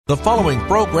The following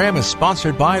program is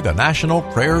sponsored by the National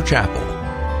Prayer Chapel.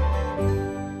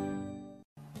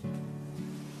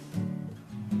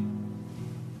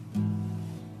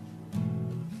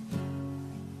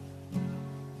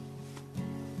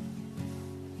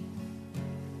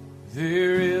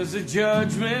 There is a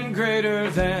judgment greater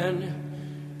than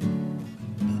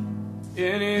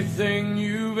anything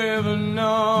you've ever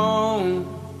known,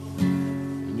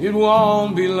 and it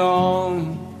won't be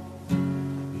long.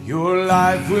 Your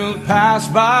life will pass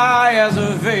by as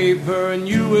a vapor, and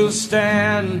you will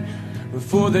stand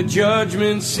before the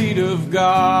judgment seat of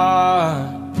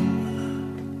God.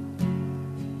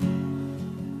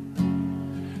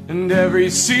 And every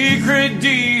secret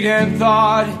deed and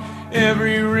thought,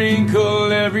 every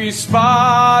wrinkle, every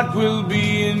spot will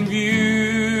be in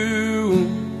view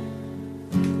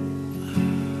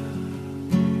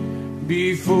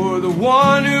before the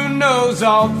one who knows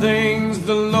all things,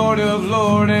 the Lord of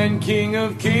Lords and King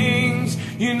of Kings.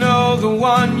 You know, the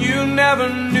one you never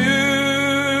knew.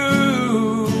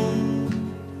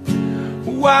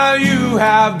 While you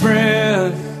have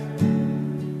breath,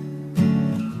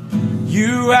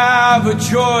 you have a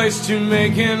choice to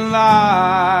make in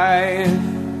life.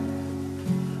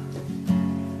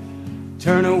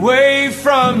 Turn away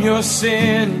from your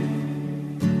sin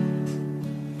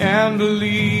and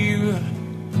believe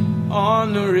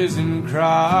on the risen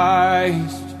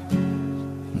Christ.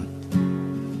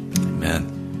 Amen.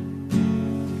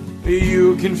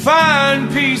 You can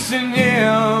find peace in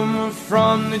Him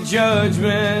from the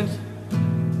judgment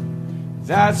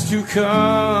that's to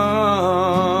come.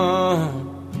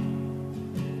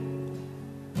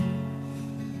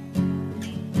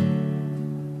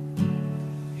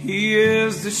 He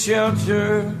is the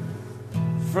shelter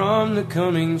from the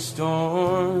coming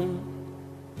storm.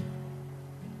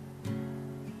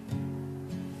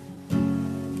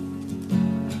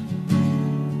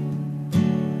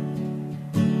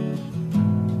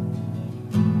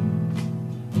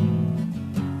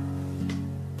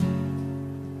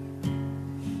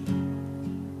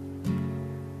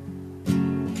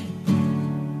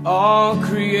 All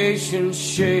creation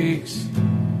shakes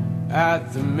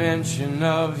at the mention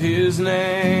of His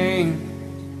name.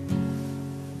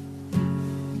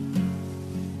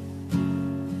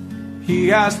 He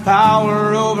has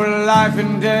power over life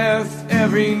and death.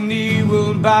 Every knee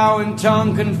will bow and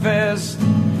tongue confess.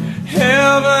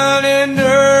 Heaven and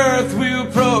earth will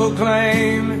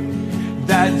proclaim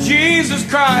that Jesus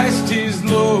Christ is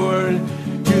Lord.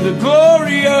 To the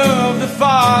glory of the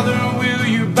Father, will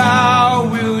you bow?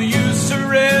 Will you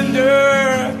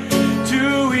surrender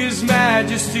to His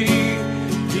majesty?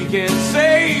 He can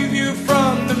save you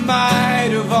from the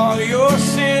might of all your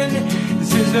sin.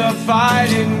 This is the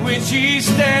fight in which He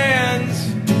stands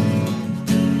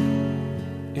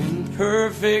in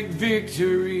perfect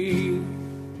victory.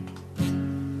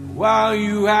 While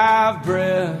you have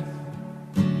breath,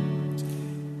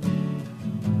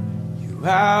 you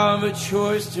have a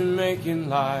choice to make in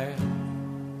life.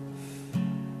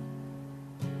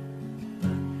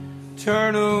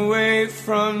 Turn away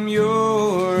from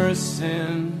your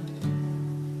sin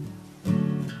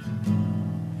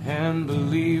and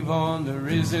believe on the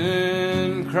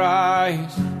risen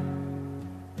Christ.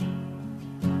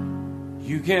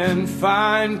 You can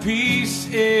find peace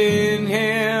in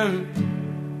Him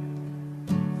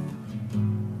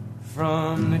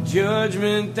from the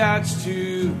judgment that's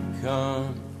to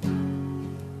come.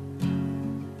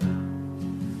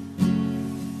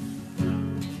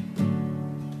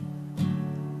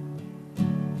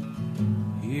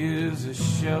 He is a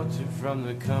shelter from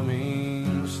the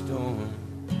coming storm.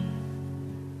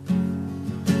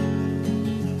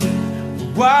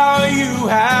 While you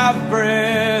have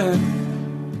breath,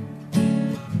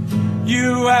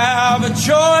 you have a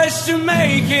choice to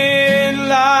make in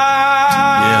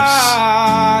life.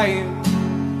 Yes.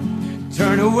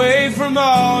 Turn away from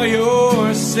all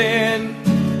your sin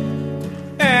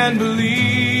and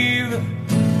believe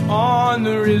on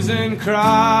the risen Christ.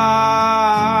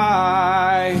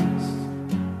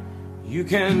 You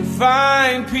can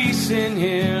find peace in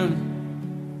Him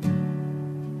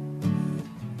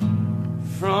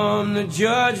from the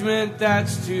judgment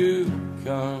that's to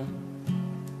come.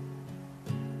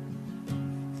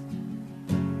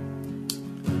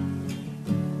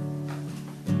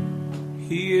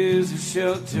 He is a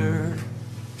shelter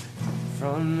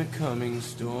from the coming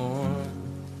storm.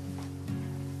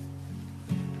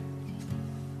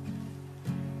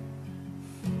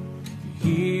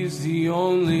 He's the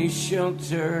only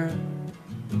shelter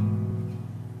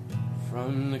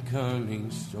from the coming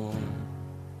storm.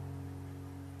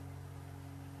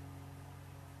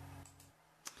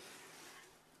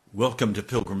 Welcome to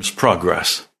Pilgrim's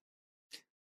Progress.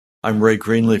 I'm Ray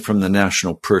Greenlee from the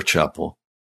National Prayer Chapel.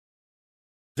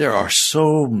 There are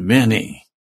so many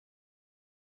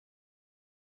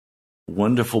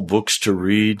wonderful books to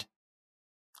read,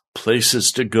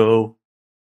 places to go,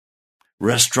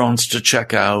 restaurants to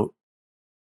check out.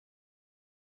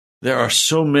 There are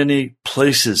so many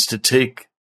places to take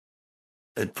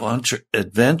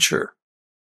adventure,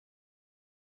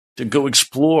 to go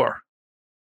explore.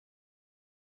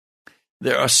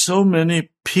 There are so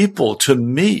many people to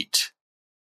meet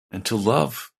and to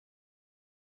love.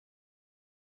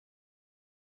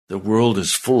 The world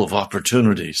is full of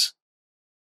opportunities.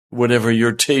 Whatever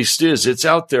your taste is, it's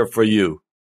out there for you.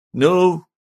 No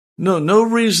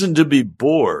reason to be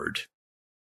bored.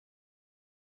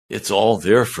 It's all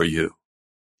there for you.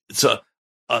 It's a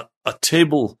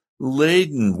table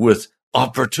laden with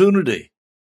opportunity.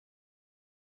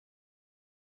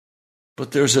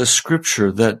 But there's a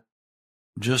scripture that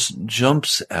just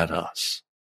jumps at us,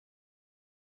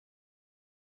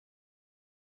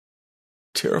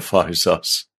 terrifies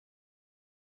us.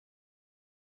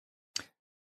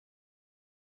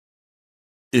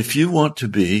 If you want to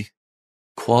be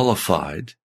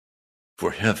qualified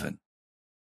for heaven,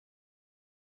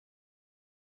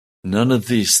 none of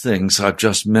these things I've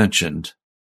just mentioned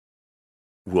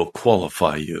will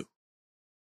qualify you.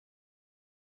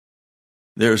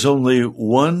 There's only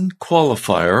one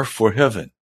qualifier for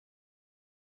heaven.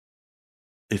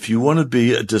 If you want to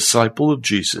be a disciple of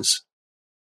Jesus,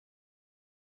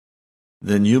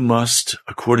 then you must,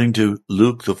 according to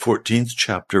Luke, the 14th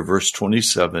chapter, verse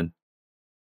 27,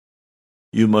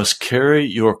 you must carry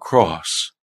your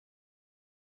cross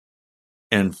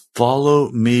and follow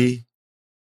me.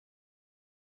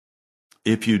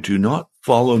 If you do not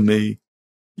follow me,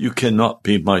 you cannot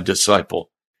be my disciple.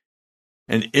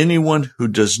 And anyone who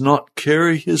does not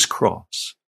carry his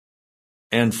cross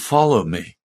and follow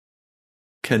me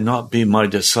cannot be my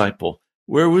disciple.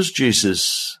 Where was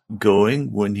Jesus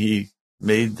going when he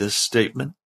made this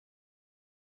statement?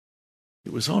 He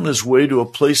was on his way to a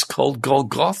place called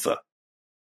Golgotha.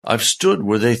 I've stood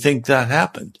where they think that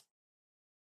happened.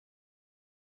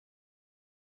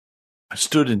 I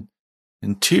stood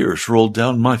and tears rolled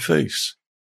down my face.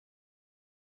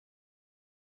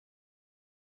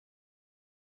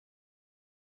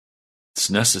 It's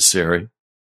necessary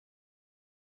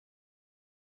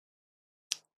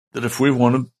that if we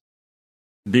want to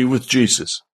be with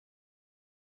Jesus,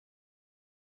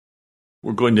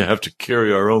 we're going to have to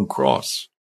carry our own cross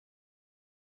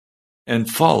and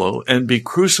follow and be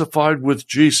crucified with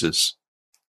Jesus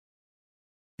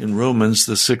in Romans,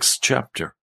 the 6th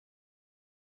chapter.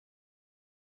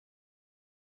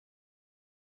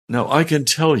 Now, I can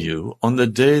tell you, on the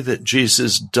day that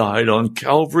Jesus died on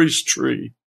Calvary's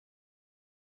tree,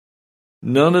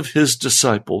 none of his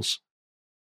disciples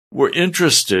were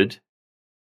interested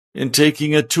in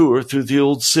taking a tour through the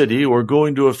old city or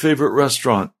going to a favorite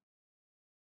restaurant.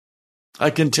 I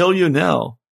can tell you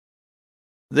now,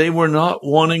 they were not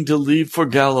wanting to leave for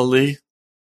Galilee.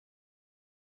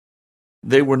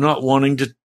 They were not wanting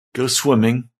to go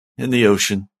swimming in the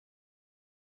ocean.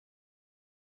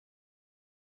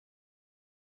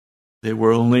 They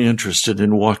were only interested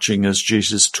in watching as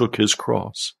Jesus took his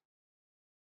cross,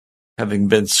 having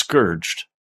been scourged,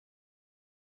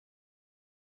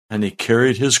 and he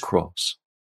carried his cross.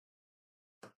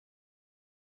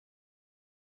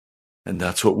 And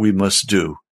that's what we must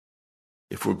do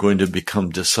if we're going to become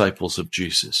disciples of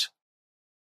Jesus.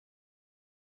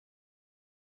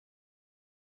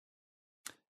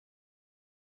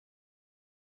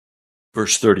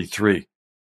 Verse 33.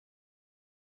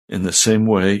 In the same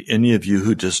way, any of you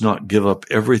who does not give up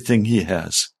everything he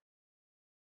has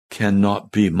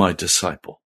cannot be my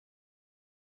disciple.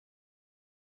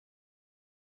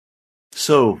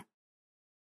 So,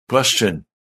 question.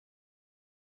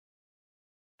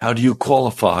 How do you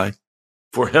qualify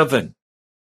for heaven?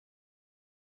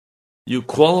 You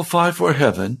qualify for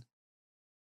heaven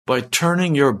by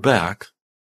turning your back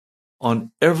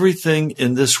on everything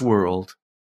in this world,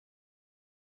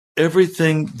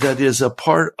 everything that is a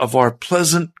part of our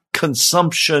pleasant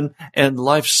consumption and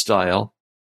lifestyle,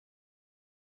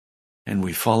 and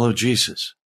we follow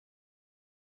Jesus,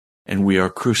 and we are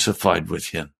crucified with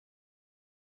him.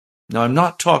 Now, I'm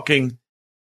not talking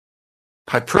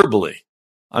hyperbole.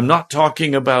 I'm not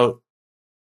talking about,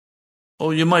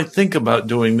 oh, you might think about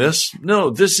doing this. No,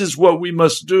 this is what we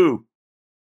must do.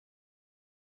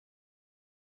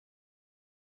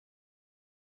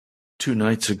 Two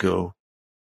nights ago,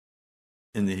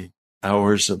 in the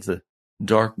hours of the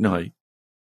dark night,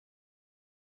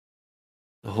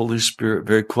 the Holy Spirit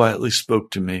very quietly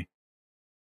spoke to me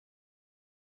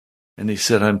And he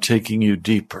said, I'm taking you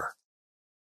deeper.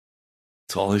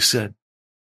 That's all he said.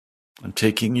 I'm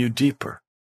taking you deeper.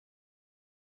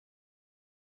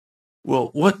 Well,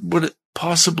 what would it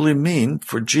possibly mean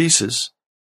for Jesus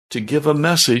to give a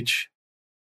message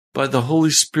by the Holy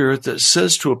Spirit that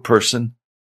says to a person,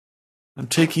 I'm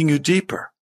taking you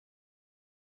deeper?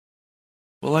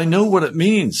 Well, I know what it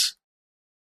means.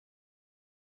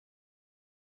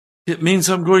 It means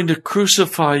I'm going to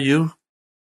crucify you.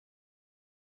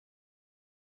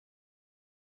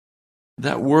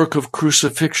 That work of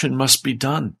crucifixion must be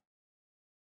done.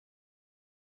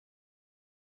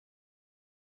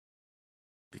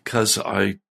 Because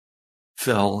I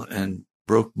fell and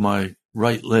broke my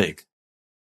right leg,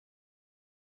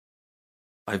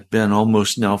 I've been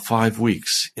almost now 5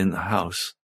 weeks in the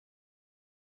house.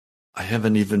 I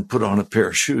haven't even put on a pair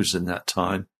of shoes in that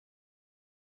time.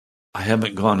 I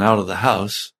haven't gone out of the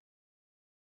house.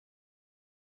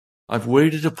 I've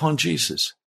waited upon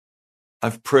Jesus.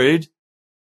 I've prayed.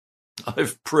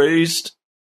 I've praised.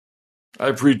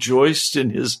 I've rejoiced in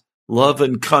his love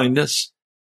and kindness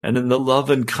and in the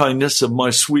love and kindness of my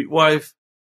sweet wife.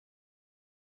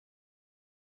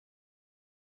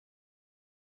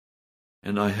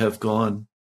 And I have gone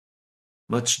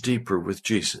much deeper with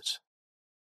Jesus.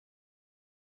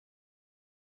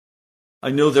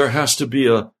 I know there has to be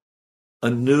a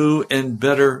new and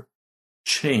better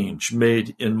change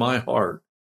made in my heart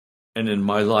and in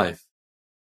my life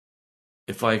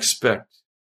if I expect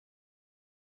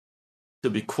to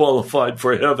be qualified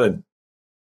for heaven.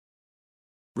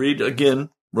 Read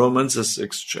again Romans, the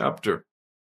 6th chapter.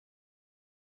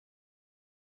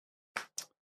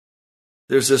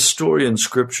 There's a story in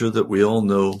Scripture that we all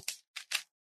know.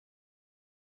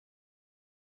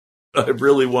 I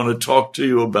really want to talk to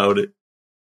you about it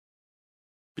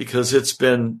because it's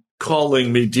been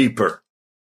calling me deeper.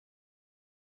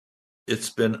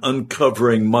 It's been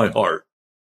uncovering my heart.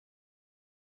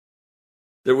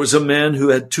 There was a man who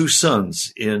had 2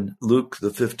 sons in Luke, the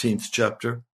 15th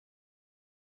chapter.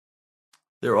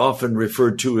 They're often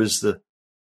referred to as the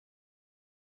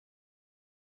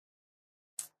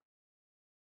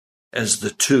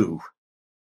two.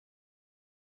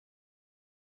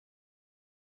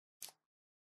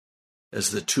 As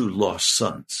the 2 lost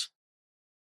sons.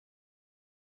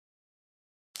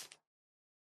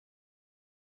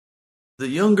 The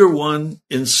younger one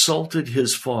insulted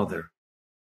his father,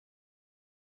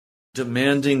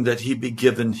 demanding that he be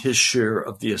given his share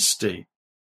of the estate.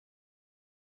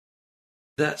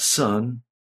 That son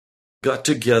got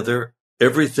together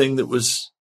everything that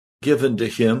was given to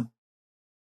him,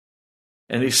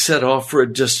 and he set off for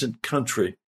a distant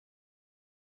country.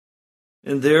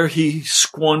 And there he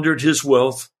squandered his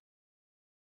wealth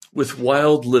with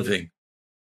wild living,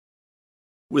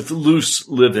 with loose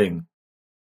living.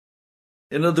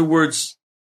 In other words,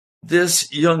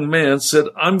 this young man said,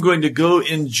 I'm going to go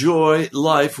enjoy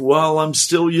life while I'm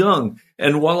still young.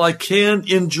 And while I can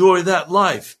enjoy that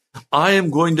life, I am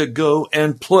going to go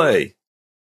and play.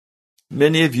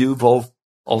 Many of you have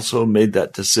also made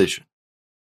that decision.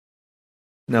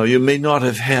 Now, you may not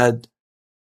have had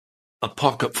a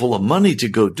pocket full of money to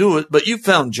go do it, but you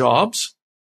found jobs.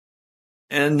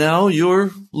 And now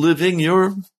you're living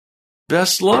your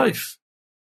best life.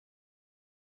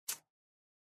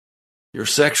 You're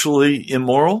sexually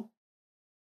immoral.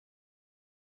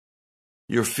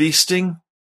 You're feasting,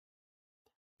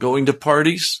 going to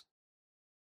parties,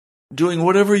 doing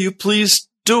whatever you please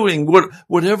doing,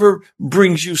 whatever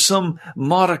brings you some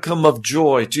modicum of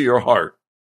joy to your heart.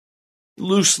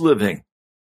 Loose living.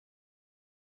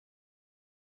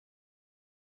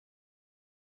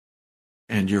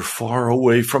 And you're far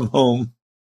away from home.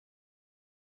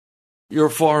 You're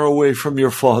far away from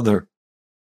your father.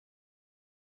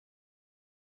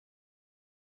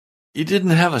 He didn't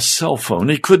have a cell phone.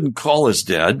 He couldn't call his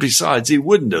dad. Besides, he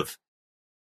wouldn't have.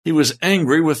 He was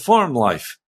angry with farm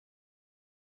life.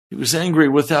 He was angry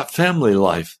with that family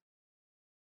life.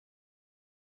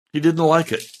 He didn't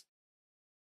like it.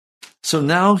 So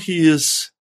now he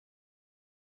is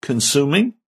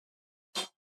consuming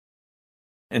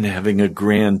and having a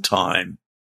grand time.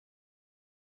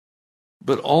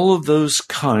 But all of those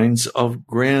kinds of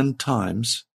grand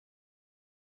times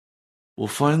will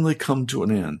finally come to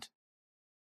an end.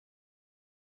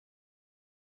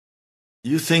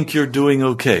 You think you're doing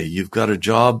okay. You've got a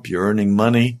job, you're earning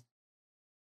money,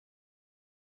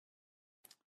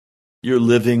 you're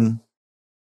living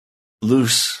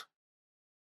loose,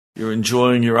 you're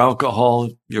enjoying your alcohol,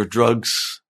 your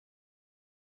drugs,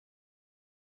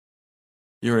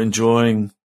 you're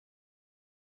enjoying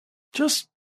just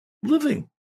living.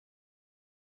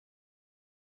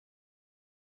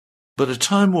 But a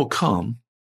time will come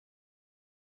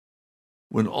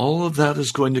when all of that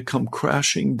is going to come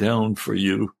crashing down for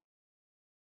you.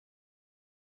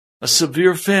 A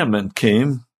severe famine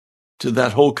came to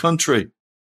that whole country,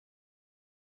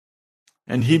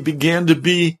 and he began to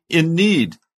be in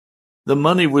need. The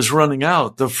money was running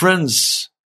out. The friends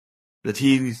that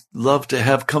he loved to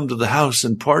have come to the house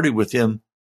and party with him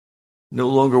no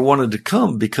longer wanted to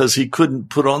come because he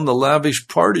couldn't put on the lavish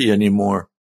party anymore.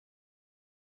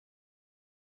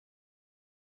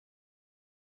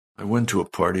 I went to a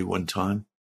party one time.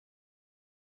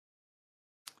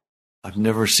 I've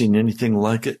never seen anything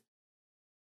like it.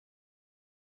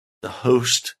 The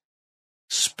host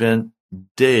spent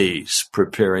days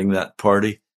preparing that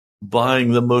party,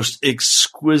 buying the most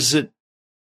exquisite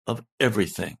of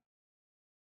everything.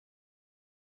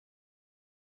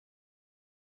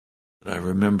 But I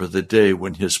remember the day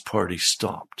when his party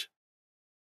stopped,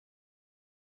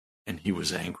 and he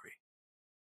was angry.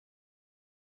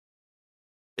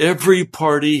 Every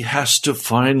party has to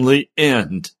finally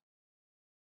end.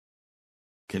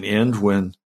 It can end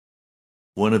when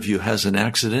one of you has an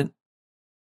accident.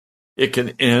 It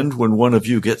can end when one of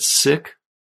you gets sick.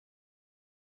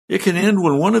 It can end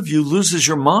when one of you loses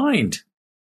your mind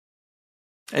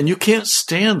and you can't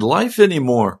stand life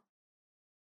anymore.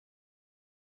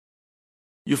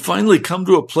 You finally come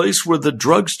to a place where the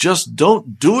drugs just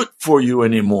don't do it for you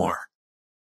anymore.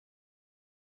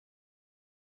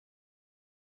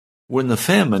 When the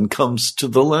famine comes to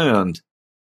the land.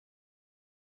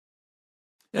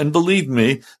 And believe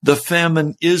me, the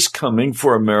famine is coming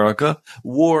for America.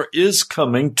 War is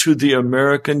coming to the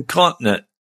American continent.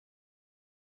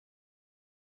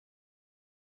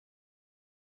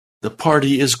 The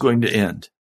party is going to end.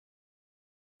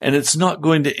 And it's not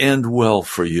going to end well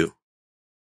for you.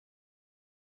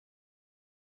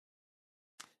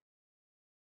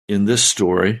 In this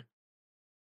story,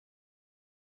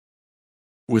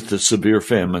 with the severe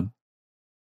famine,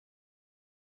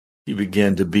 he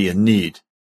began to be in need.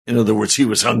 In other words, he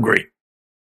was hungry.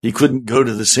 He couldn't go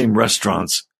to the same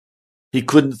restaurants. He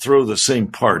couldn't throw the same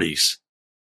parties.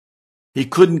 He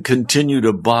couldn't continue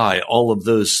to buy all of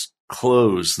those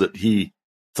clothes that he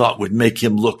thought would make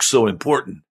him look so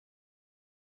important.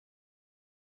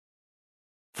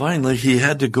 Finally, he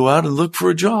had to go out and look for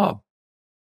a job.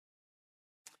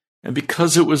 And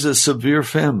because it was a severe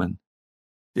famine,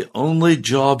 the only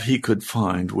job he could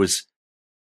find was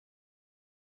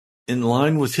in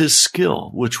line with his skill,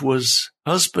 which was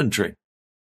husbandry,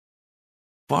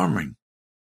 farming.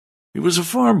 He was a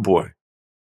farm boy.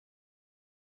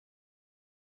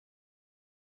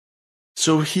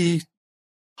 So he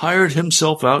hired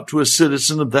himself out to a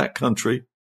citizen of that country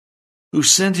who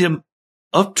sent him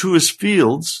up to his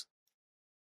fields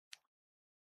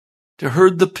to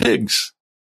herd the pigs.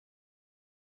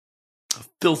 A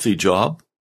filthy job.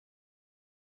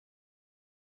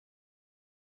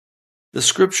 The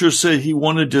scriptures say he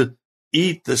wanted to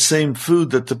eat the same food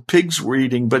that the pigs were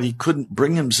eating, but he couldn't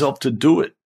bring himself to do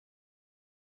it.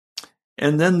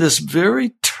 And then this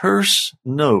very terse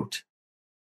note.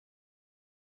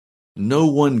 No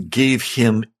one gave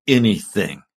him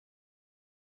anything.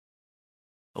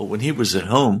 Oh, when he was at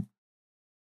home,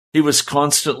 he was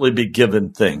constantly be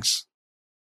given things.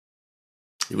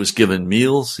 He was given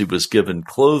meals. He was given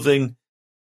clothing.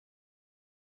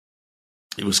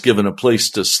 He was given a place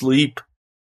to sleep,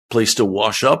 place to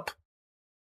wash up.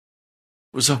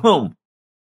 It was a home.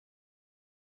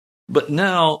 But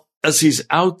now, as he's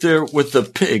out there with the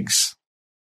pigs,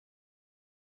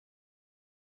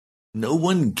 no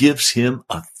one gives him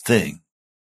a thing.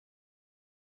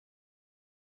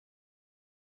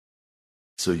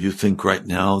 So you think right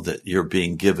now that you're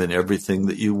being given everything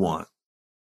that you want.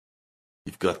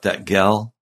 You've got that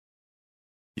gal.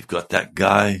 You've got that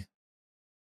guy.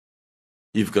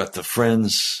 You've got the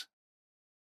friends.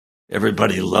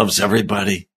 Everybody loves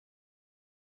everybody.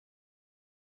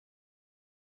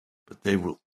 But they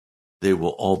will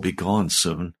all be gone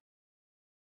soon.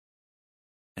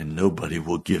 And nobody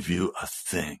will give you a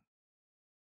thing.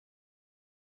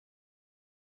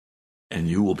 And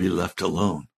you will be left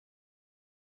alone.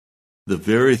 The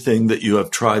very thing that you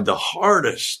have tried the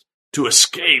hardest to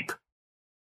escape,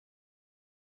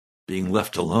 being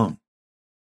left alone.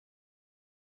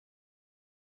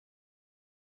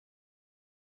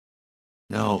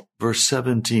 Now, verse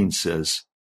 17 says,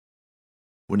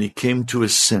 when he came to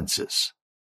his senses.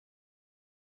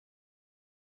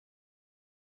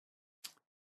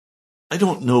 I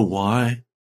don't know why,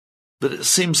 but it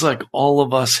seems like all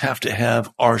of us have to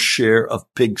have our share of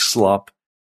pig slop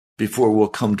before we'll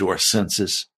come to our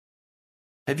senses.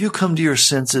 Have you come to your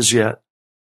senses yet?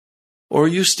 Or are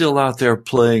you still out there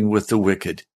playing with the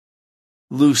wicked,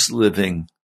 loose living?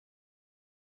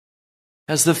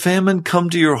 Has the famine come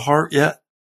to your heart yet?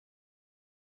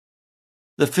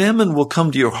 The famine will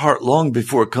come to your heart long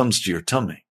before it comes to your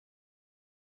tummy.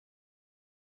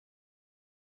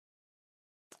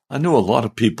 I know a lot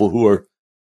of people who are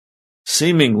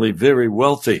seemingly very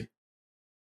wealthy,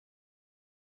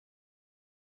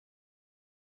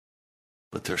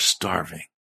 but they're starving.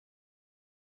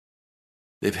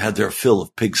 They've had their fill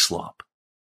of pig slop.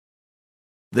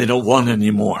 They don't want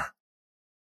any more,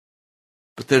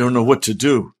 but they don't know what to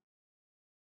do.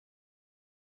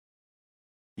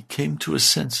 He came to his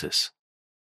senses.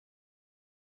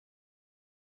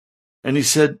 And he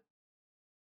said,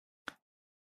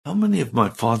 how many of my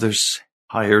father's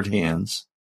hired hands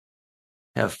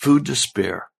have food to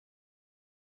spare?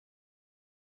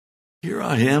 Here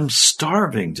I am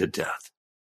starving to death.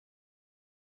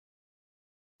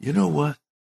 You know what?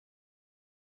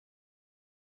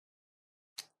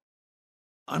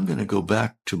 I'm going to go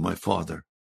back to my father.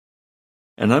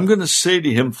 And I'm going to say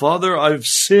to him, Father, I've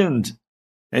sinned.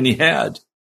 And he had.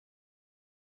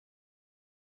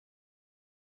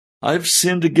 I've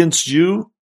sinned against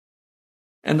you,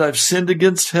 and I've sinned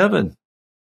against heaven.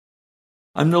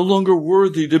 I'm no longer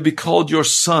worthy to be called your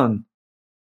son.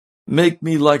 Make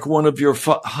me like one of your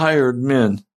hired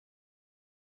men.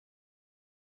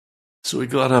 So he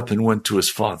got up and went to his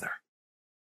father.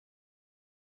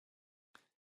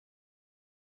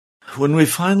 When we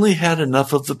finally had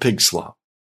enough of the pig slop,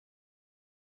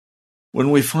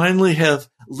 when we finally have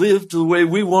lived the way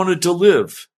we wanted to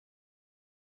live,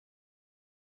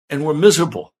 and we're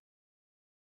miserable,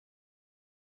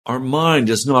 our mind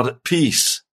is not at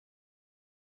peace.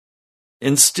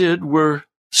 Instead, we're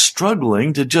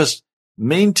struggling to just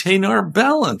maintain our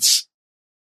balance.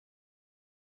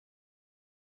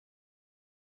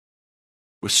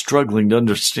 We're struggling to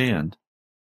understand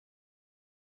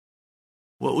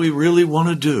what we really want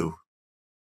to do.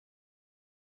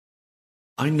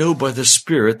 I know by the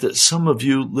Spirit that some of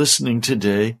you listening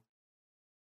today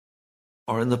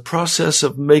are in the process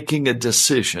of making a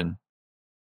decision.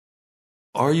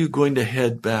 Are you going to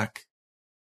head back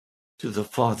to the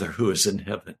Father who is in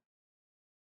heaven?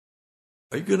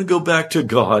 Are you going to go back to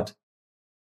God?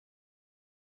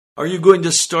 Are you going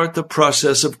to start the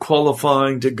process of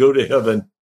qualifying to go to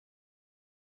heaven?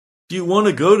 Do you want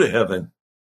to go to heaven?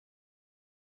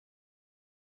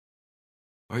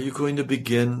 Are you going to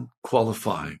begin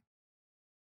qualifying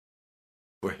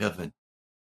for heaven?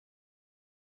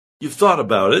 You've thought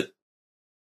about it.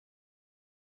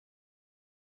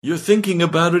 You're thinking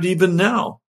about it even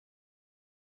now.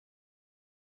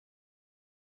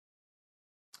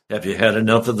 Have you had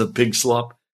enough of the pig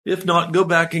slop? If not, go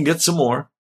back and get some more.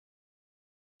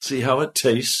 See how it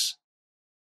tastes.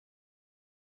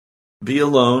 Be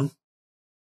alone.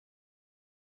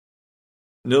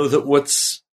 Know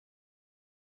that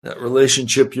that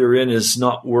relationship you're in is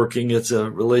not working. It's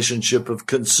a relationship of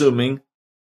consuming,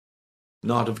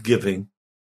 not of giving.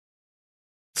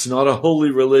 It's not a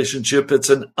holy relationship. It's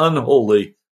an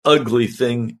unholy, ugly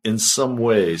thing in some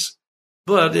ways.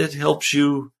 But it helps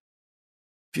you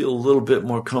feel a little bit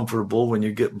more comfortable when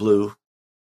you get blue.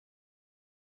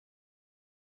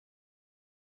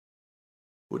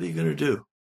 What are you going to do?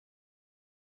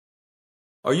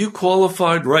 Are you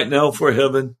qualified right now for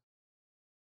heaven?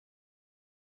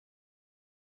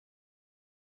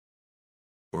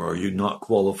 Or are you not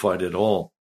qualified at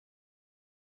all?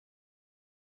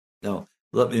 Now,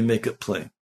 let me make it plain.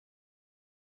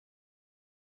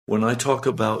 When I talk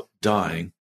about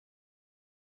dying,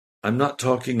 I'm not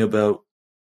talking about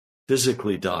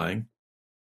physically dying.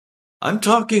 I'm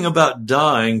talking about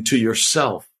dying to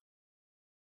yourself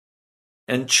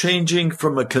and changing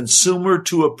from a consumer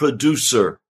to a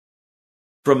producer,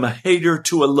 from a hater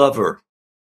to a lover.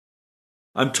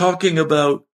 I'm talking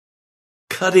about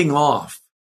cutting off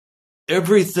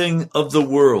everything of the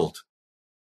world,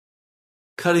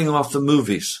 cutting off the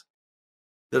movies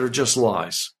that are just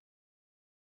lies,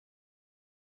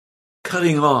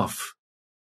 cutting off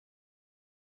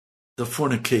the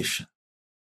fornication,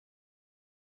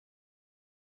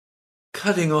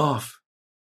 cutting off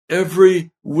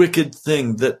every wicked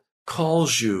thing that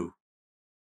calls you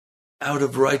out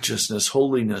of righteousness,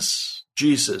 holiness,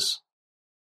 Jesus.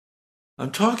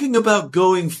 I'm talking about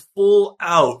going full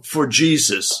out for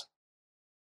Jesus.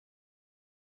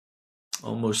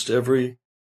 Almost every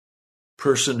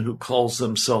person who calls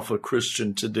themselves a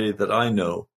Christian today that I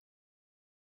know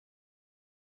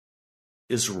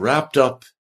is wrapped up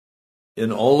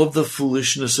in all of the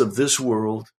foolishness of this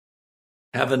world,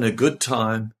 having a good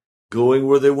time, going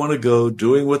where they want to go,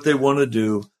 doing what they want to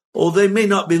do, Oh, they may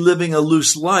not be living a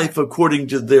loose life according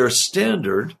to their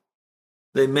standard.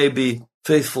 They may be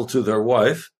faithful to their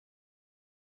wife.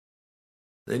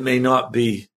 They may not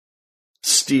be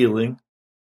stealing,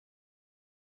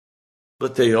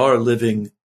 but they are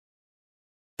living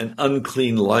an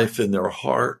unclean life in their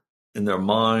heart, in their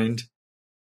mind.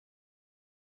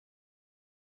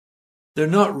 They're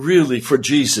not really for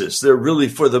Jesus. They're really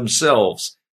for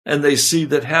themselves. And they see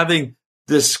that having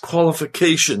this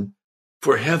qualification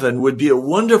for heaven would be a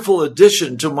wonderful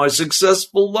addition to my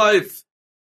successful life.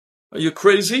 Are you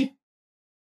crazy?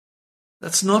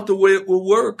 That's not the way it will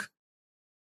work.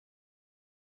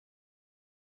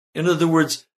 In other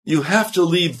words, you have to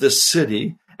leave the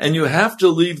city and you have to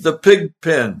leave the pig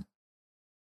pen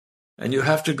and you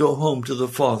have to go home to the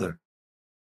Father.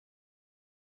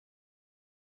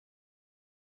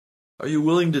 Are you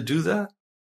willing to do that?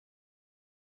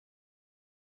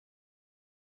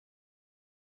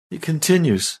 He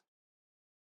continues.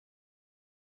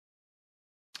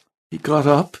 He got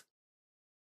up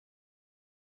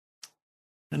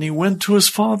and he went to his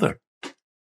father.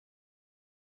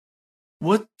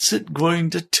 What's it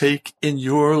going to take in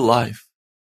your life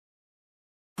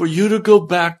for you to go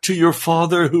back to your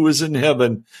Father who is in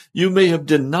heaven? You may have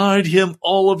denied him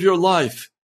all of your life.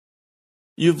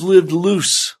 You've lived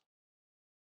loose.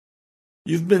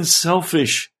 You've been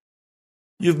selfish.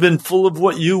 You've been full of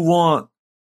what you want.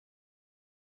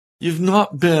 You've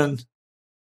not been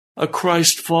a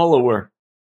Christ follower.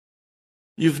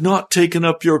 You've not taken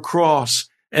up your cross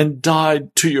and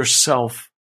died to yourself.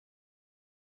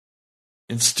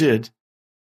 Instead,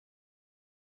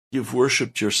 you've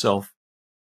worshipped yourself.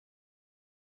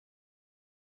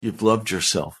 You've loved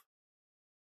yourself.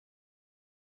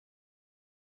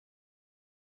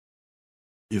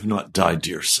 You've not died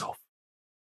to yourself.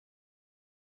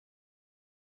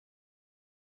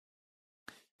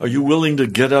 Are you willing to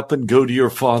get up and go to your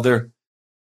Father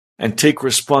and take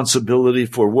responsibility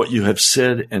for what you have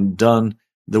said and done,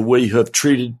 the way you have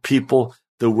treated people,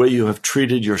 the way you have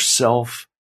treated yourself,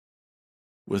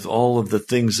 with all of the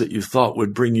things that you thought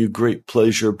would bring you great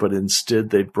pleasure, but instead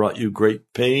they brought you great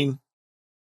pain?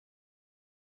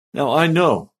 Now, I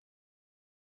know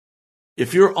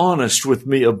if you're honest with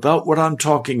me about what I'm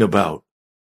talking about,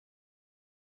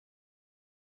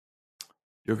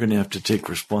 you're going to have to take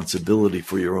responsibility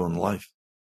for your own life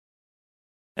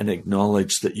and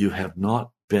acknowledge that you have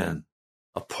not been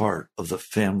a part of the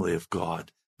family of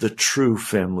God, the true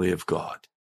family of God.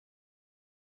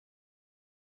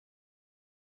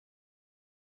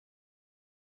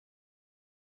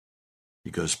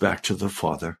 He goes back to the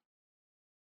Father.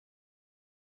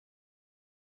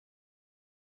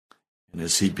 And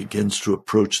as he begins to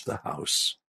approach the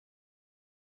house,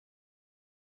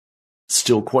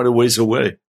 still quite a ways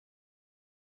away,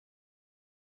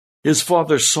 his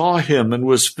father saw him and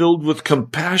was filled with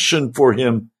compassion for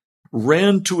him,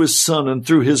 ran to his son and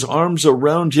threw his arms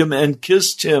around him and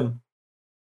kissed him.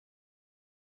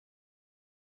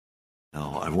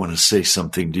 Now, I want to say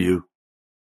something to you.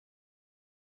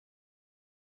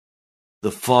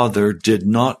 The father did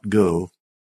not go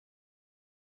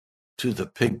to the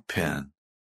pig pen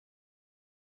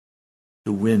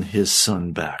to win his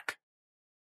son back.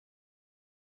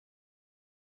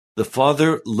 The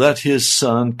father let his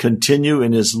son continue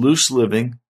in his loose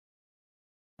living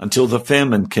until the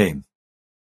famine came.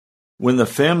 When the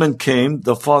famine came,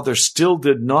 the father still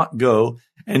did not go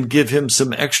and give him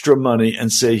some extra money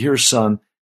and say, "Here, son,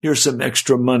 here's some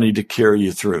extra money to carry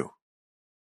you through."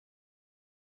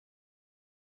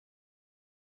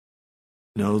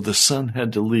 No, the son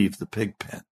had to leave the pig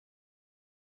pen.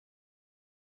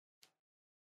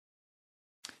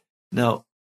 Now,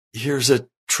 here's a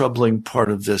troubling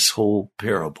part of this whole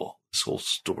parable, this whole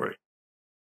story.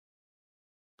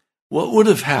 What would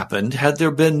have happened had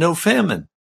there been no famine?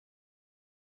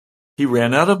 He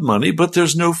ran out of money, but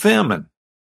there's no famine.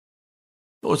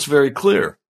 Oh, it's very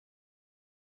clear.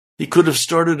 He could have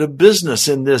started a business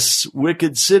in this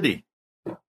wicked city.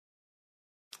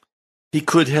 He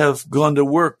could have gone to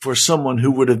work for someone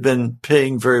who would have been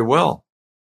paying very well.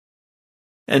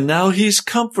 And now he's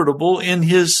comfortable in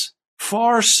his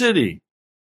far city.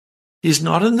 He's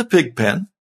not in the pig pen.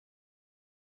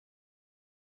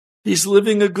 He's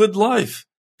living a good life.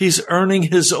 He's earning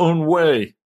his own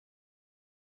way.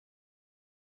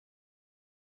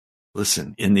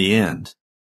 Listen, in the end,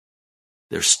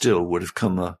 there still would have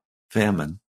come a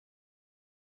famine,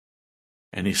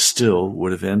 and he still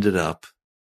would have ended up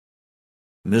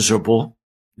miserable,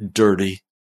 dirty,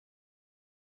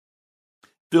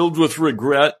 filled with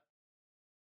regret,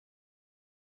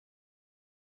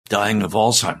 dying of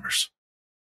Alzheimer's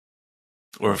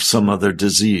or of some other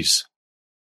disease.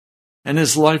 and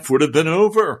his life would have been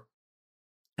over,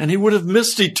 and he would have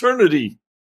missed eternity.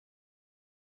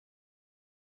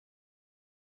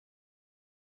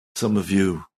 Some of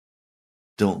you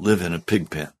don't live in a pig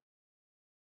pen.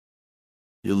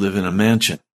 You live in a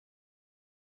mansion.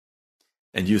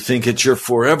 And you think it's your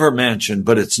forever mansion,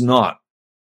 but it's not,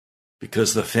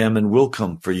 because the famine will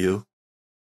come for you.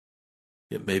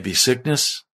 It may be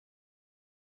sickness,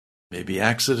 maybe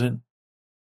accident.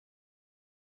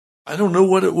 I don't know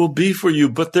what it will be for you,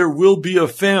 but there will be a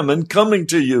famine coming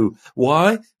to you.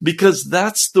 Why? Because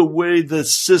that's the way the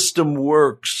system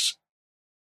works.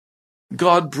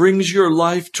 God brings your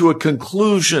life to a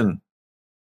conclusion,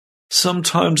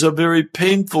 sometimes a very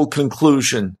painful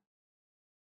conclusion,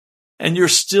 and you're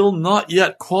still not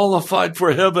yet qualified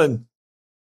for heaven.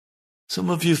 Some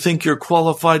of you think you're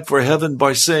qualified for heaven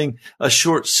by saying a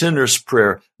short sinner's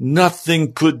prayer.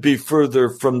 Nothing could be further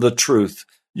from the truth.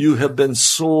 You have been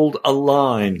sold a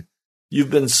line. You've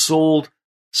been sold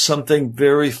something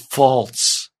very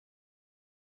false.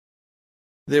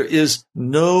 There is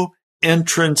no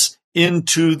entrance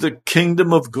into the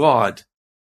kingdom of God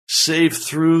save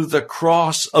through the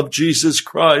cross of Jesus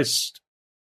Christ.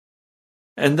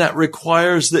 And that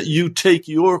requires that you take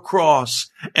your cross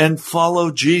and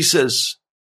follow Jesus.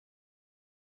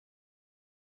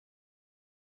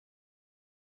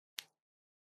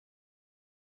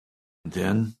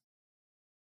 Then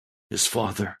his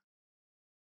Father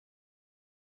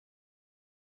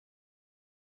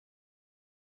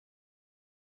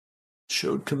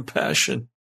showed compassion.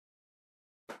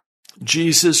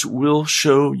 Jesus will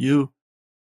show you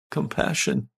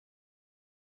compassion.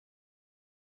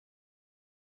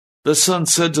 The Son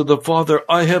said to the Father,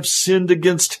 I have sinned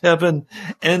against heaven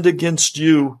and against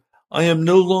you. I am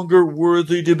no longer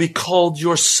worthy to be called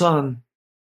your son.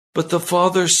 But the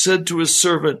Father said to his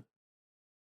servant,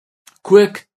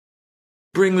 Quick,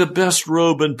 bring the best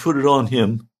robe and put it on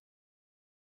him.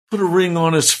 Put a ring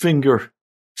on his finger,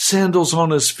 sandals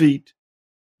on his feet.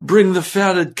 Bring the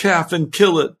fatted calf and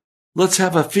kill it. Let's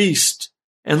have a feast,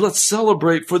 and let's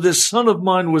celebrate, for this son of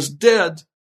mine was dead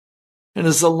and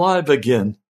is alive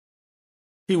again.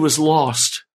 He was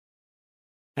lost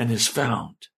and is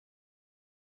found.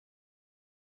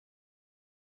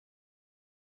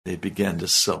 They began to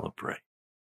celebrate.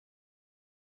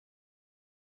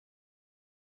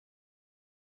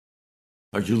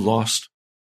 Are you lost?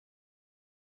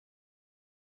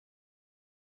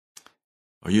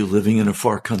 Are you living in a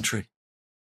far country?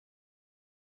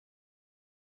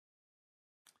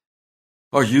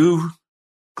 Are you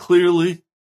clearly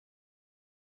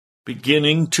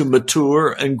beginning to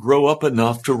mature and grow up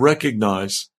enough to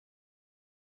recognize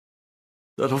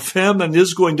that a famine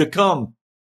is going to come?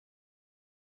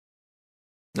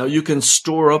 Now, you can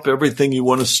store up everything you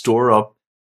want to store up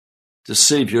to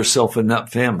save yourself in that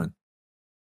famine.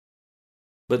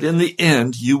 But in the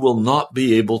end, you will not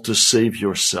be able to save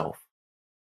yourself.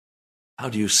 How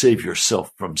do you save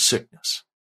yourself from sickness?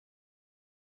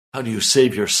 How do you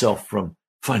save yourself from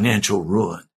financial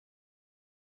ruin?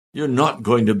 You're not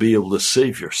going to be able to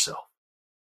save yourself.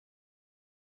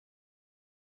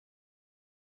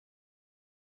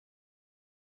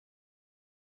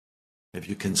 Have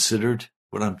you considered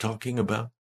what I'm talking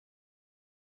about?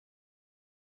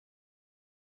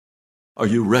 Are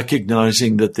you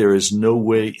recognizing that there is no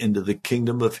way into the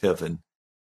kingdom of heaven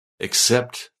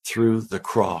except through the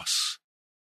cross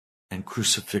and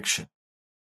crucifixion?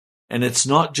 And it's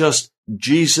not just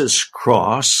Jesus'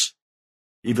 cross,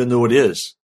 even though it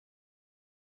is.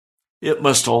 It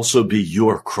must also be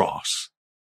your cross.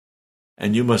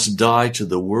 And you must die to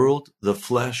the world, the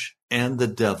flesh, and the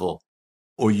devil,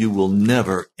 or you will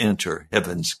never enter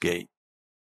heaven's gate.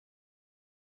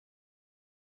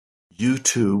 You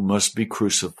too must be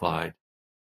crucified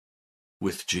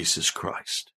with Jesus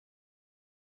Christ.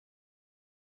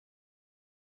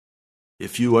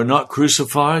 If you are not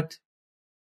crucified,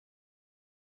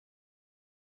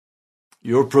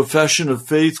 your profession of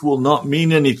faith will not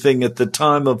mean anything at the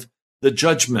time of the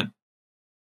judgment.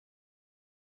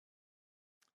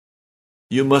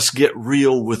 You must get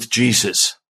real with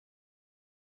Jesus.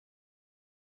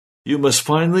 You must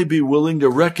finally be willing to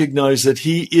recognize that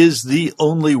he is the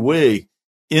only way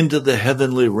into the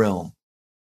heavenly realm.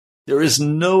 There is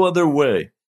no other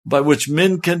way by which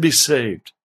men can be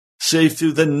saved, save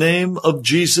through the name of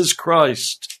Jesus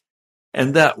Christ.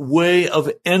 And that way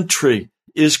of entry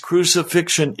is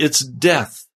crucifixion. It's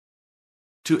death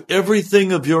to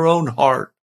everything of your own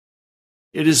heart.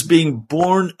 It is being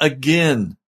born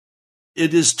again.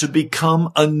 It is to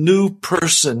become a new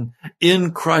person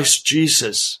in Christ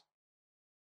Jesus.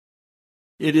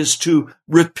 It is to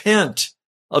repent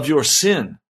of your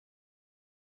sin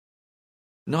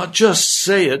Not just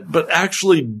say it, but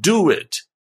actually do it.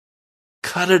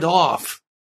 Cut it off.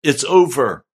 It's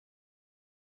over.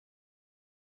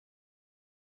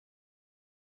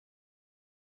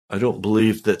 I don't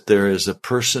believe that there is a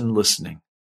person listening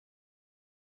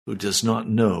who does not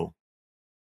know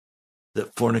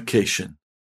that fornication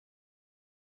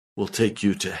will take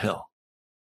you to hell.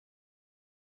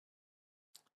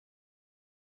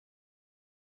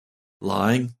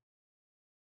 Lying,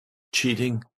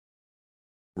 cheating,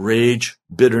 rage,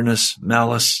 bitterness,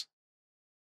 malice,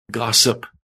 gossip.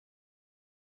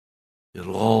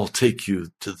 It'll all take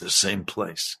you to the same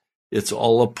place. It's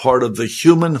all a part of the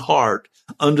human heart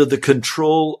under the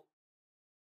control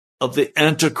of the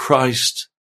Antichrist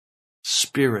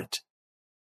spirit.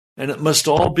 And it must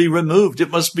all be removed.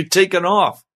 It must be taken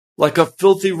off. Like a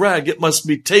filthy rag, it must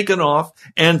be taken off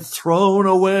and thrown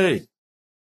away.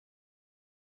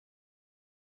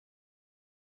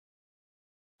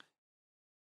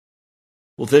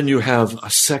 Well, then you have a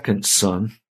second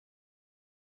son.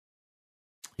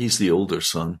 He's the older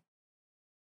son.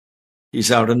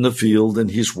 He's out in the field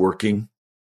and he's working.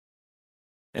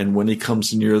 And when he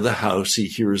comes near the house, he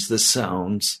hears the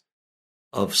sounds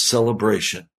of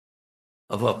celebration,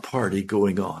 of a party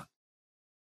going on.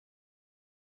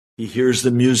 He hears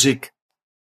the music.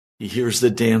 He hears the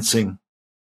dancing.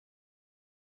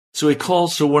 So he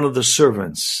calls to one of the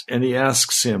servants and he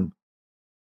asks him,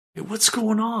 "Hey, what's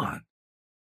going on?"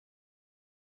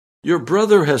 "Your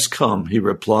brother has come," he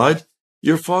replied.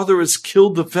 "Your father has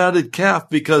killed the fatted calf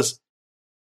because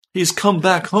he's come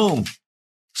back home,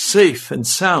 safe and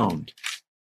sound."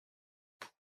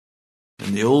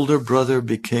 And the older brother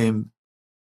became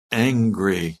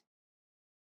angry.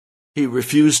 He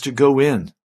refused to go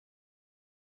in.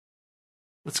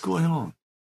 What's going on?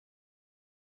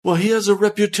 Well, he has a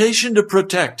reputation to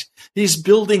protect. He's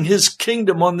building his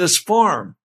kingdom on this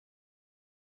farm.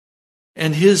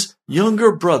 And his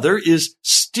younger brother is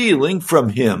stealing from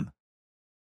him.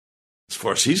 As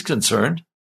far as he's concerned,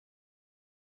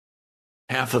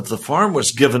 half of the farm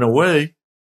was given away.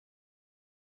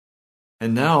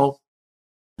 And now,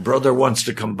 brother wants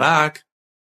to come back.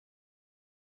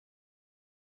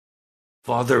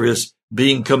 Father is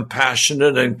being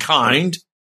compassionate and kind.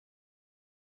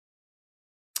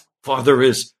 Father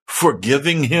is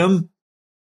forgiving him.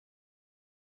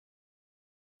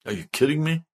 Are you kidding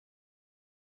me?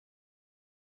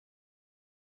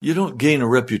 You don't gain a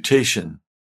reputation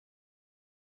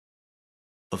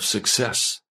of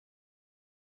success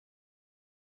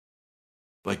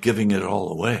by giving it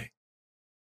all away.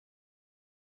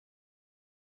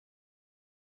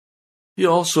 He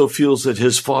also feels that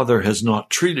his father has not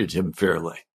treated him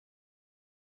fairly.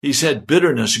 He's had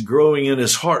bitterness growing in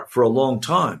his heart for a long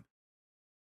time.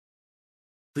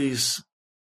 Please,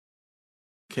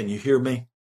 can you hear me?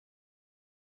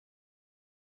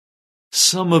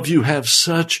 Some of you have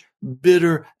such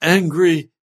bitter, angry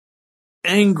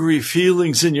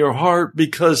feelings in your heart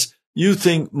because you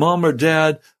think mom or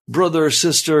dad, brother or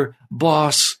sister,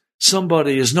 boss,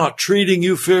 somebody is not treating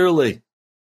you fairly.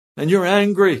 And you're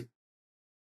angry.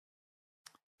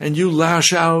 And you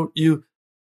lash out, you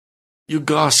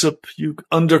gossip, you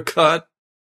undercut.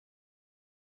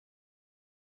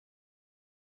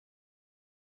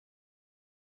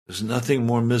 There's nothing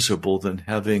more miserable than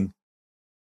having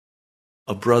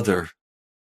a brother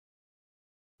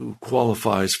who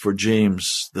qualifies for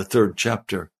James, the 3rd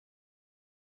chapter,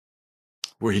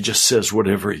 where he just says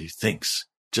whatever he thinks,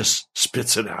 just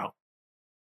spits it out,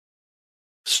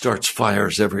 starts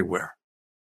fires everywhere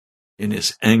in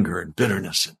his anger and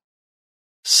bitterness and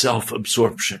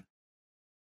self-absorption.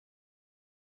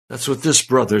 That's what this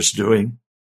brother's doing.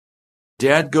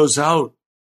 Dad goes out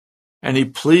and he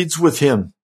pleads with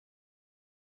him.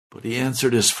 But he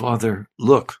answered his father,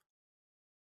 "Look,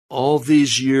 all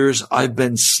these years I've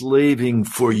been slaving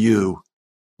for you."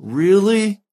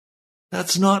 Really?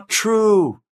 That's not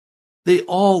true. They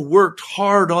all worked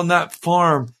hard on that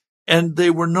farm, and they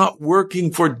were not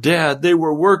working for Dad. They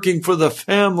were working for the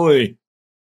family.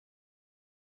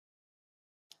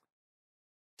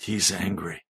 He's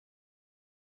angry.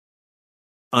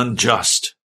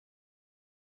 Unjust.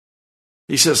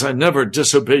 He says, "I never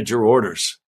disobeyed your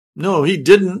orders." No, he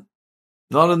didn't.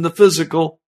 Not in the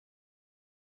physical.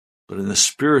 But in the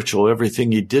spiritual,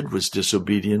 everything he did was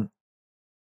disobedient.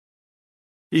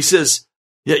 He says,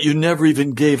 "Yet you never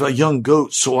even gave a young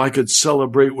goat so I could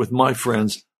celebrate with my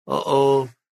friends."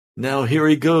 Uh-oh, now here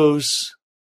he goes.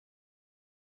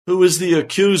 Who is the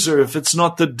accuser if it's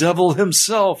not the devil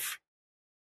himself?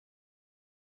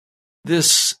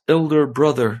 This elder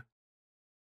brother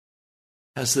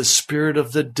has the spirit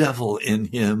of the devil in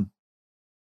him.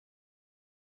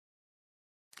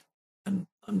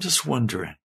 I'm just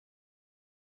wondering,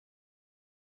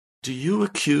 do you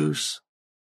accuse?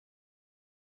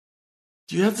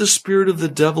 Do you have the spirit of the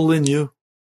devil in you?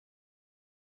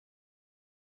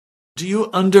 Do you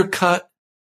undercut?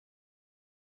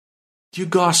 Do you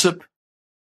gossip?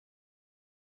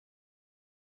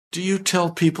 Do you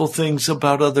tell people things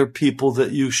about other people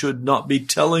that you should not be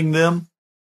telling them?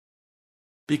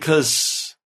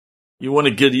 Because you want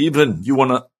to get even. You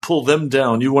want to pull them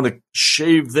down. You want to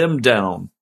shave them down.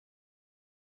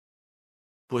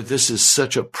 Boy, this is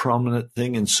such a prominent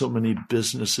thing in so many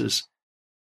businesses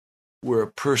where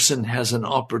a person has an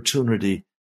opportunity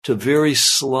to very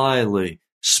slyly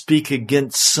speak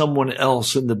against someone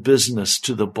else in the business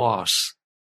to the boss.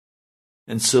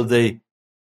 And so they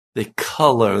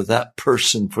color that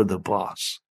person for the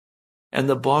boss. And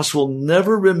the boss will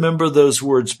never remember those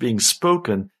words being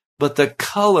spoken, but the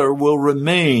color will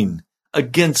remain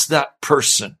against that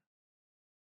person,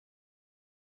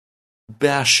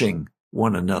 bashing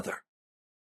one another.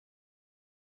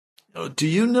 Do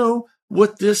you know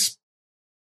what this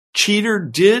cheater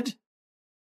did?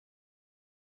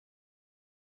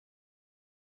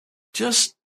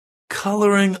 Just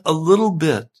coloring a little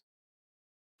bit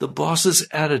the boss's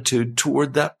attitude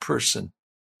toward that person.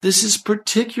 This is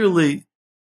particularly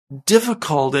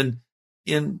difficult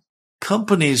in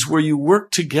companies where you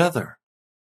work together,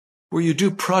 where you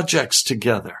do projects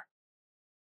together.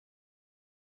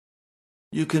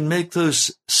 You can make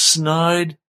those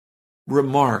snide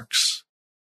remarks.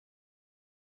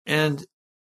 And,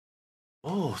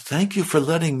 oh, thank you for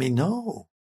letting me know.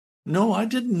 No, I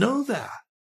didn't know that.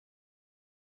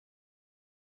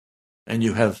 And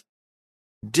you have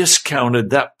discounted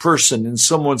that person in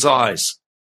someone's eyes.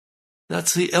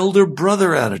 That's the elder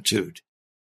brother attitude.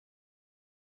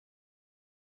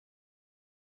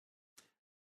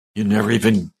 You never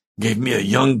even gave me a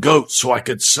young goat so I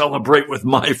could celebrate with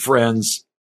my friends.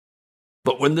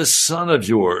 But when this son of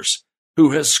yours,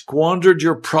 who has squandered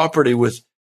your property with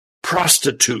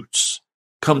prostitutes,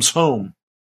 comes home,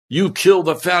 you kill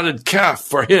the fatted calf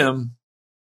for him.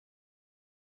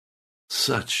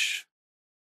 Such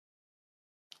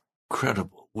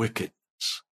incredible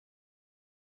wickedness,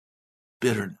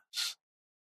 bitterness.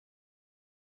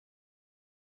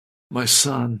 My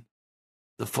son,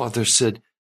 the father said,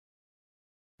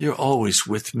 you're always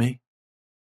with me.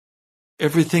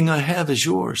 Everything I have is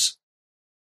yours.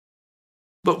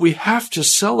 But we have to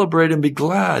celebrate and be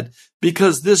glad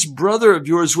because this brother of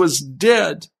yours was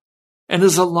dead and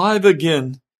is alive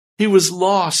again. He was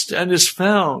lost and is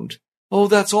found. Oh,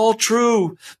 that's all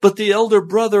true. But the elder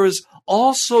brother is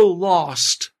also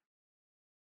lost.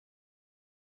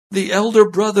 The elder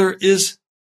brother is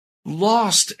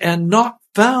lost and not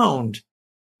found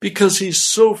because he's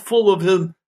so full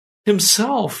of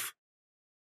himself.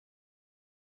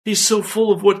 He's so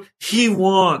full of what he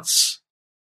wants.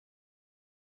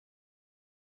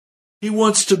 He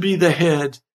wants to be the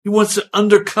head. He wants to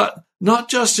undercut not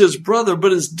just his brother,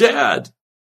 but his dad.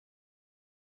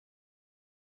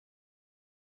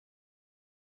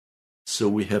 So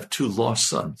we have two lost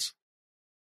sons,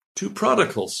 two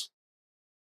prodigals.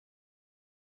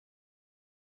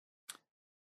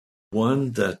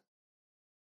 One that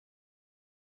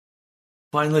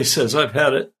finally says, I've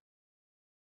had it.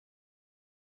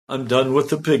 I'm done with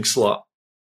the pig slop.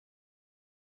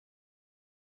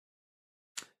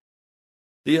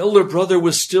 The elder brother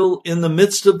was still in the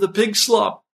midst of the pig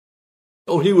slop.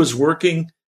 Oh, he was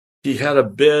working. He had a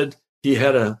bed. He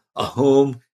had a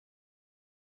home.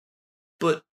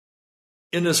 But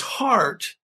in his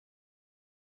heart,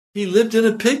 he lived in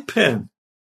a pig pen,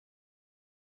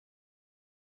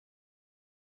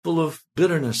 full of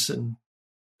bitterness and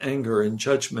anger and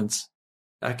judgments,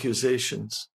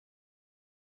 accusations.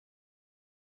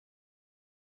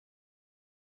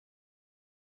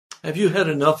 Have you had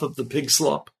enough of the pig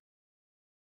slop?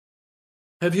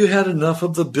 Have you had enough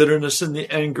of the bitterness and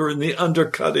the anger and the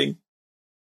undercutting?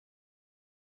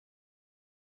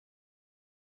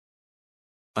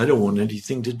 I don't want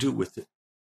anything to do with it.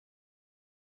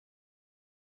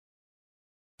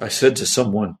 I said to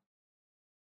someone,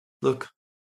 look,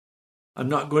 I'm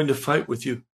not going to fight with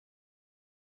you.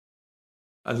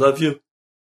 I love you.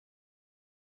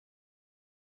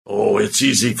 Oh, it's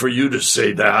easy for you to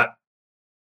say that.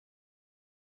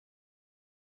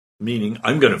 Meaning,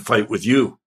 I'm going to fight with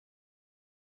you.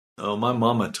 Oh, my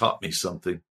mama taught me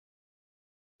something.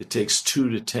 It takes two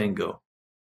to tango.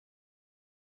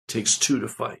 It takes two to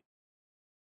fight.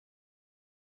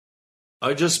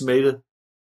 I just made a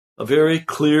very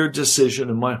clear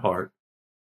decision in my heart.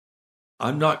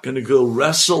 I'm not going to go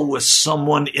wrestle with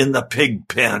someone in the pig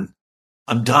pen.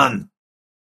 I'm done.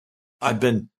 I've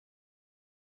been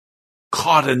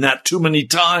caught in that too many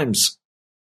times.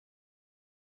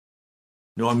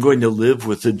 No, I'm going to live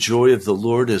with the joy of the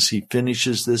Lord as he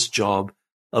finishes this job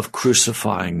of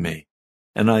crucifying me.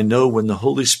 And I know when the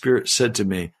Holy Spirit said to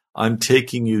me, I'm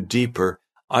taking you deeper,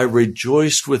 I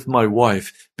rejoiced with my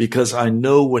wife because I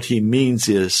know what he means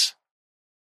is,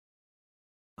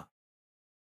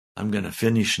 I'm going to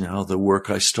finish now the work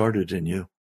I started in you.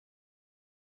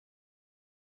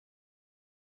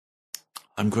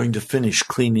 I'm going to finish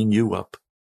cleaning you up.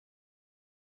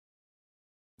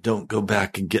 Don't go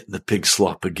back and get in the pig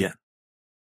slop again.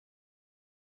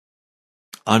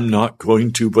 I'm not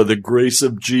going to, by the grace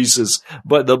of Jesus,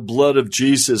 by the blood of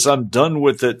Jesus. I'm done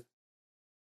with it.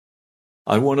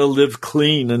 I want to live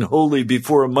clean and holy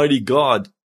before a mighty God.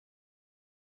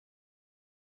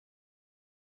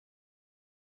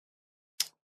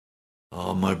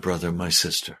 Oh, my brother, my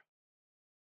sister.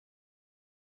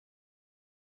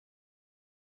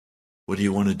 What do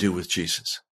you want to do with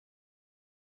Jesus?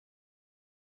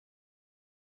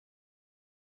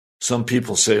 Some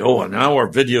people say, oh, an hour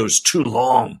video is too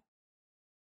long.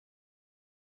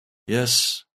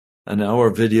 Yes, an hour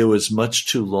video is much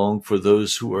too long for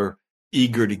those who are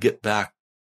eager to get back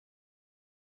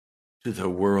to their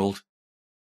world.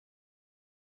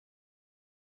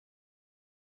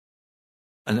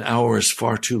 An hour is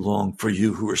far too long for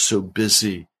you who are so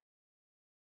busy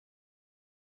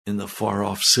in the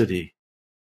far-off city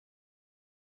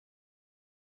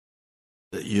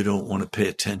that you don't want to pay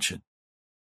attention.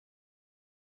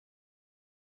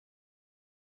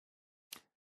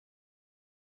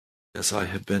 As I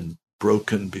have been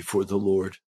broken before the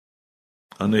Lord,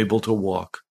 unable to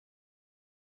walk,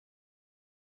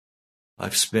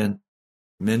 I've spent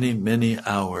many, many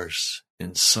hours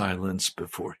in silence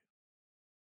before Him.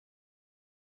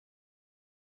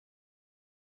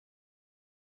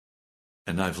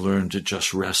 And I've learned to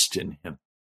just rest in Him.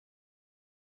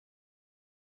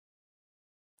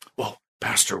 Well,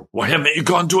 Pastor, why haven't you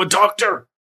gone to a doctor?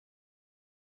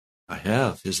 I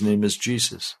have. His name is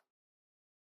Jesus.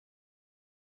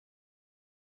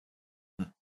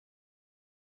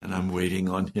 And I'm waiting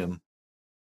on Him.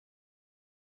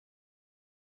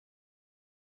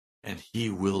 And He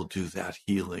will do that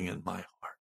healing in my heart.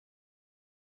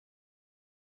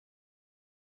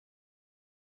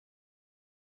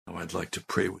 Now I'd like to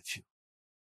pray with you.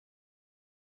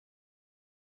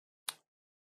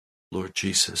 Lord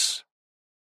Jesus,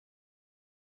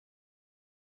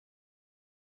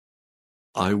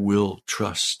 I will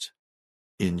trust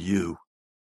in you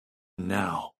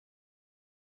now.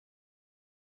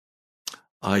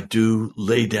 I do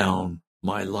lay down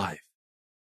my life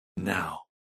now.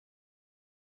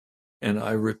 And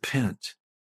I repent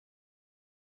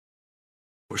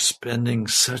for spending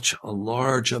such a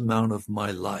large amount of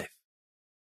my life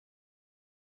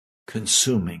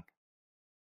consuming,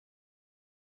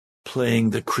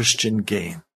 playing the Christian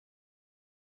game.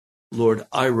 Lord,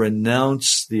 I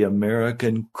renounce the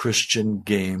American Christian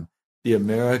game, the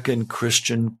American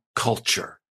Christian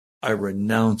culture. I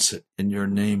renounce it in your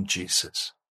name,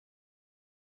 Jesus.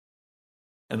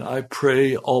 And I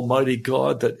pray, Almighty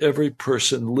God, that every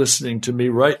person listening to me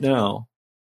right now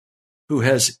who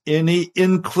has any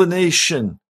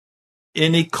inclination,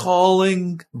 any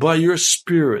calling by your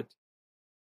Spirit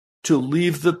to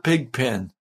leave the pig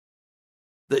pen,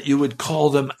 that you would call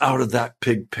them out of that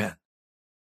pig pen.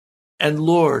 And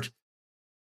Lord,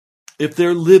 if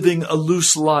they're living a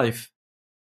loose life,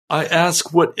 I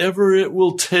ask whatever it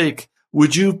will take,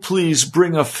 would you please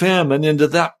bring a famine into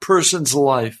that person's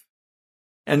life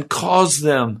and cause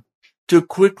them to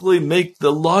quickly make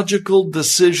the logical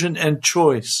decision and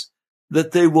choice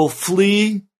that they will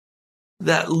flee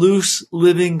that loose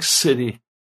living city.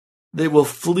 They will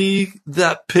flee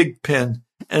that pig pen,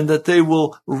 and that they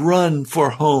will run for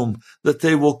home, that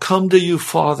they will come to you,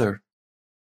 Father,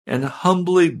 and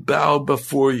humbly bow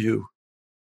before you,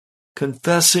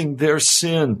 confessing their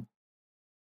sin.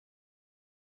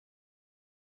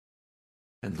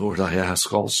 And Lord, I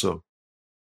ask also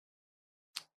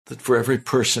that for every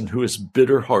person who is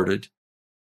bitter-hearted,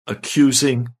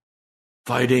 accusing,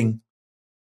 fighting,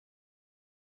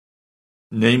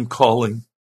 name-calling,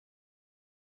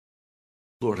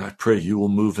 Lord, I pray you will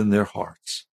move in their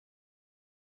hearts.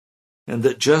 And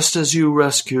that just as you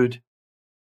rescued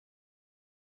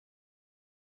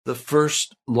the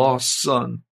first lost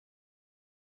son,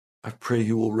 I pray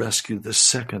you will rescue the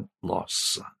second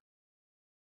lost son.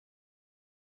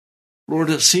 Lord,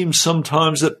 it seems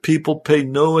sometimes that people pay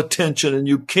no attention and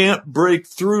you can't break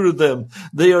through to them.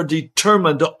 They are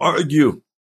determined to argue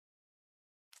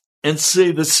and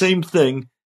say the same thing,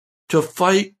 to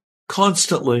fight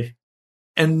constantly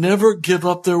and never give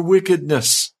up their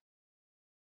wickedness.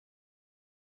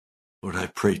 Lord, I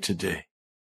pray today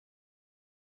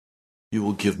you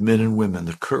will give men and women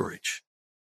the courage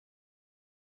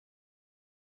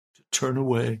to turn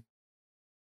away,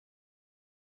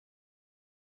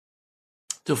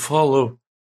 to follow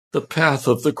the path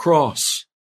of the cross,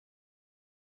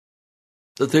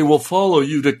 that they will follow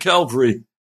you to Calvary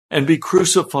and be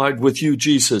crucified with you,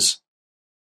 Jesus.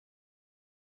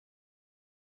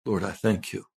 Lord, I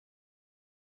thank you.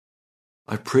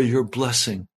 I pray your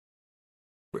blessing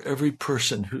for every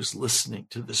person who's listening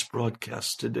to this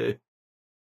broadcast today.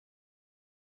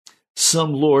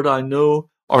 Some, Lord, I know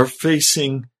are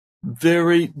facing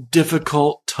very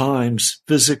difficult times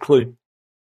physically.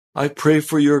 I pray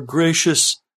for your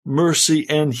gracious mercy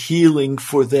and healing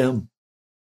for them.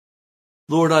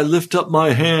 Lord, I lift up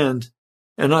my hand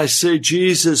and I say,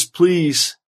 Jesus,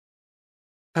 please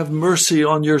have mercy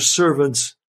on your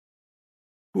servants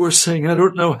who are saying, I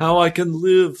don't know how I can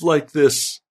live like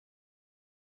this.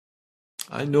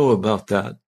 I know about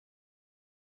that.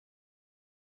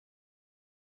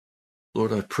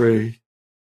 Lord, I pray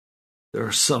there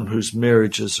are some whose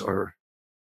marriages are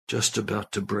just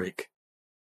about to break.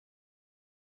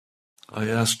 I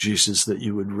ask, Jesus, that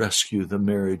you would rescue the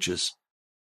marriages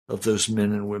of those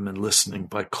men and women listening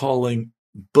by calling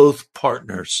both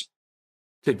partners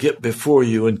to get before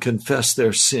you and confess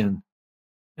their sin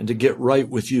and to get right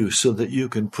with you so that you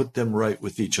can put them right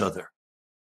with each other.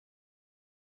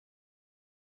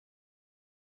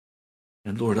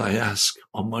 And Lord, I ask,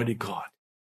 Almighty God,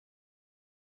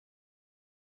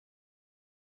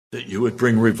 that you would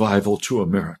bring revival to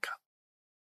America.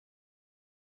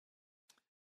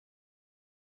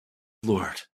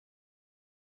 Lord,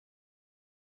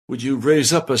 would you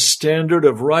raise up a standard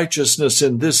of righteousness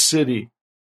in this city?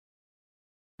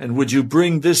 And would you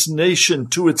bring this nation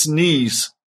to its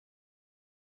knees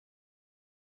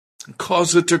and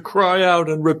cause it to cry out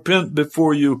and repent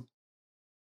before you?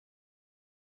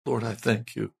 Lord, I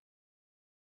thank you.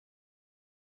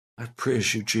 I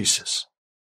praise you, Jesus.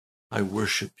 I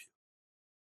worship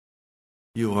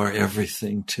you. You are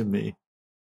everything to me.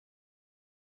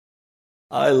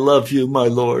 I love you, my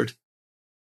Lord.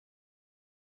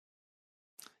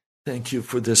 Thank you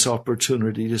for this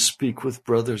opportunity to speak with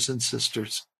brothers and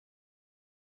sisters.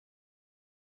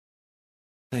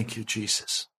 Thank you,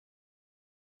 Jesus.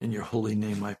 In your holy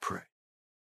name I pray.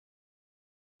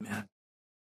 Amen.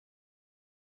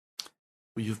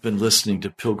 Well, you've been listening to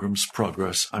Pilgrim's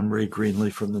Progress. I'm Ray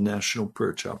Greenley from the National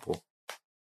Prayer Chapel.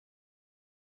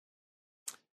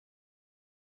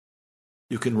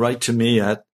 You can write to me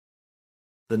at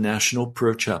the National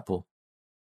Prayer Chapel,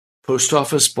 Post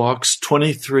Office Box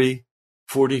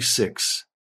 2346,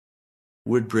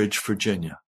 Woodbridge,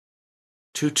 Virginia,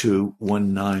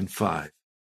 22195.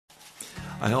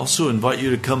 I also invite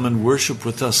you to come and worship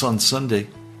with us on Sunday.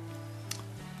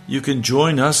 You can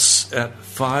join us at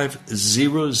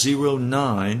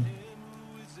 5009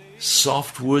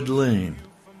 Softwood Lane,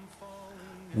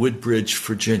 Woodbridge,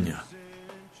 Virginia,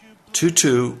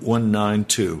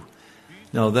 22192.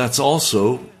 Now, that's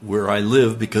also where I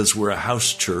live because we're a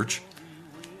house church.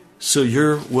 So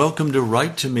you're welcome to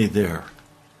write to me there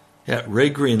at Ray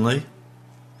Greenley,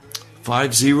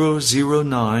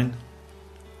 5009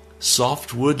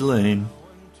 Softwood Lane,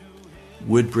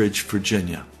 Woodbridge,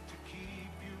 Virginia,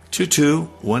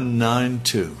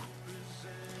 22192.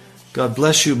 God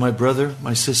bless you, my brother,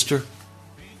 my sister.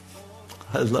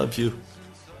 I love you.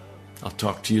 I'll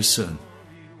talk to you soon.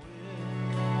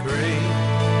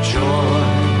 Great joy.